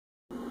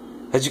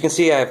As you can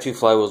see, I have two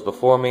flywheels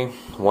before me.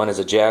 One is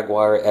a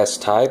Jaguar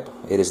S-Type.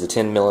 It is the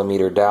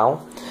 10mm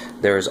dowel.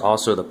 There is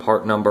also the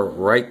part number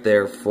right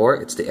there for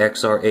it. It's the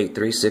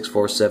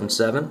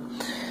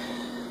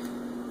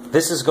XR836477.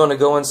 This is going to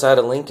go inside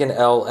a Lincoln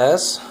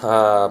LS.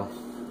 For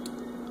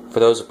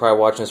those who are probably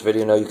watching this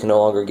video know you can no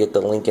longer get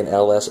the Lincoln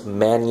LS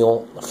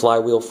manual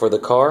flywheel for the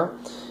car.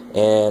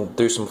 And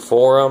through some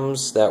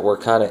forums that were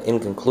kind of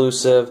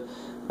inconclusive,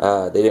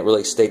 they didn't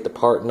really state the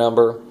part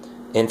number.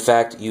 In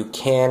fact, you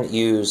can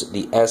use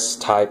the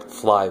S-type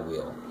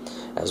flywheel.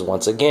 As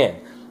once again,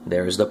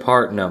 there's the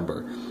part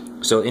number.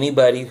 So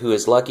anybody who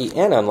is lucky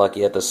and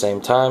unlucky at the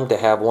same time to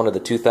have one of the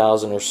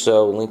 2,000 or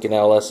so Lincoln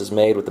LSs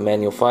made with the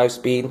manual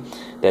 5-speed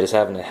that is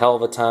having a hell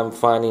of a time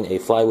finding a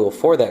flywheel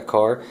for that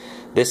car,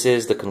 this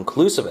is the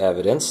conclusive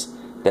evidence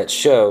that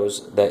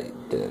shows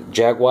that the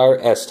Jaguar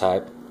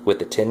S-type with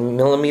the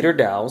 10mm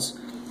dowels,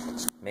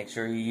 make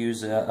sure you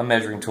use a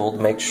measuring tool to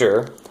make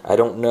sure. I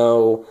don't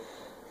know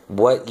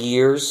what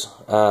years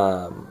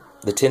the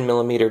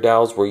 10mm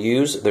dowels were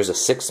used. There's a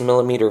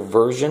 6mm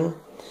version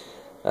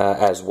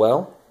as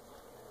well.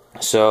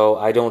 So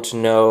I don't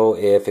know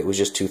if it was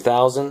just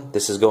 2000.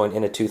 This is going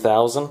into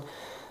 2000.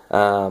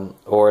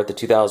 Or if the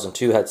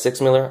 2002 had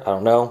 6mm. I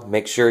don't know.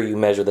 Make sure you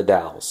measure the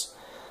dowels.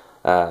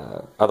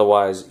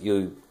 Otherwise,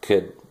 you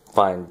could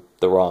find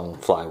the wrong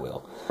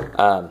flywheel.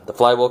 The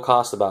flywheel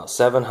cost about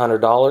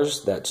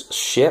 $700. That's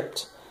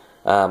shipped.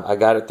 I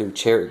got it through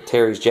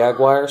Terry's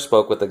Jaguar.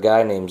 Spoke with a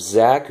guy named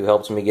Zach who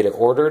helped me get it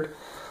ordered.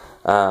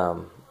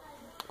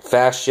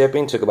 Fast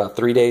shipping. Took about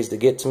 3 days to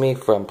get to me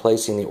from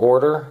placing the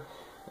order.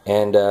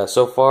 And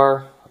so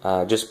far,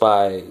 just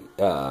by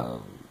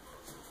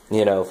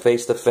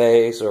face to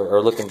face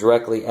or looking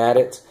directly at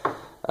it,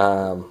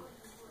 the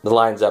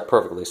lines up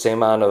perfectly.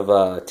 Same amount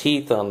of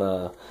teeth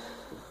on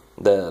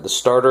the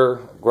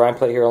starter grind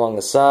plate here along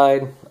the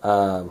side.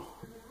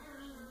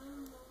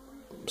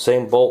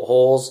 Same bolt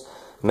holes.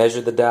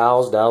 Measured the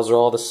dowels. Dowels are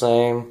all the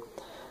same.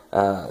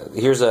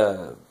 Here's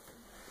a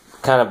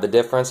kind of the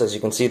difference. As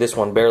you can see, this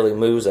one barely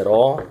moves at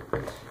all.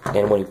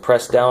 And when you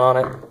press down on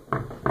it,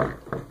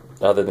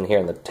 other than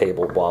hearing the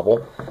table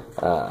wobble,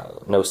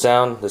 no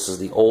sound. This is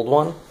the old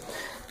one.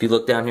 If you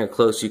look down here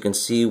close, you can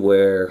see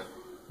where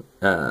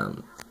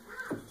the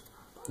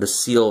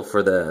seal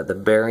for the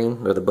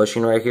bearing or the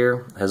bushing right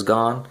here has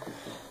gone.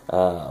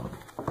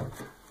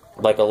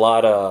 Like a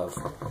lot of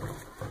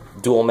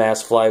dual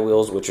mass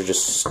flywheels, which are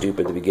just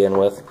stupid to begin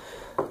with.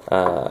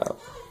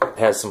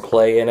 Has some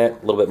play in it, a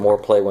little bit more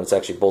play when it's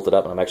actually bolted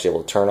up and I'm actually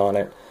able to turn on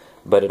it.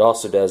 But it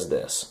also does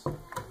this.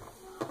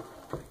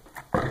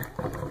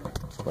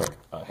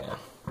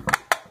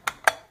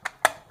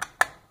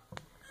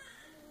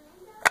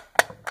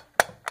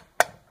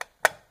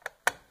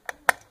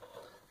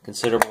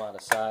 Considerable amount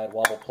of side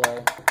wobble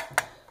play.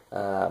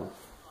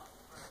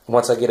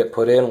 Once I get it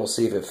put in, we'll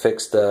see if it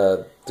fixed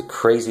the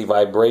crazy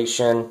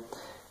vibration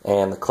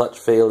and the clutch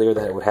failure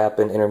that would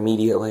happen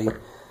intermediately,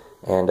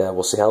 and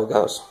we'll see how it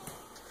goes.